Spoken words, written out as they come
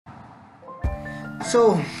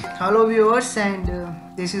So, hello viewers, and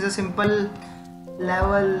this is a simple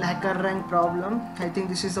level hacker rank problem. I think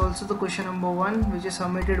this is also the question number 1, which is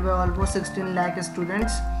submitted by almost 16 lakh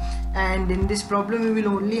students. And in this problem, we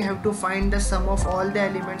will only have to find the sum of all the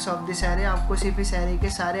elements of this array. आपको सिर्फ इस array के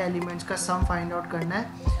सारे elements का sum find out करना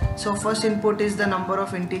है. So first input is the number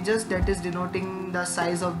of integers, that is denoting the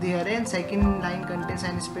size of the array, and second line contains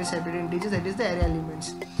n space separated integers, that is the array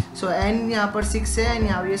elements. So n यहाँ पर 6 है and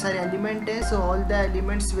यहाँ ये सारे element है. So all the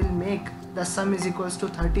elements will make the sum is equals to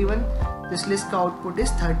 31. इस list का output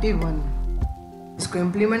is 31. इसको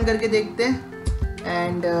implement करके देखते हैं.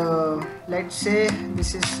 And let's say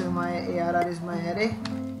this is my ARR is my array,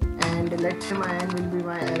 and let's say my n will be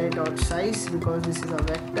my array dot size because this is a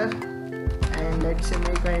vector, and let's say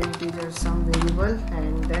make an integer some variable,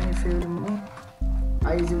 and then if you remove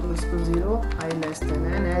I is equals to 0, I less than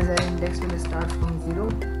n, as our index will start from 0,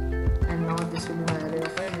 and now this will be my array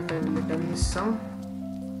of n. If I will return this sum,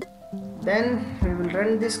 then we will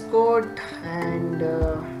run this code, and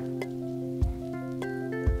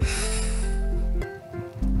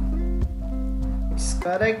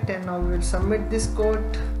correct, and now we will submit this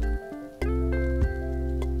code.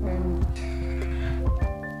 And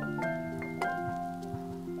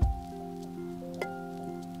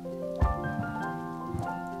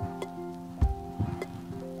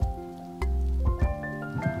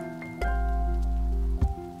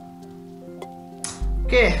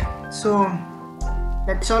okay, so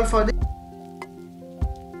that's all for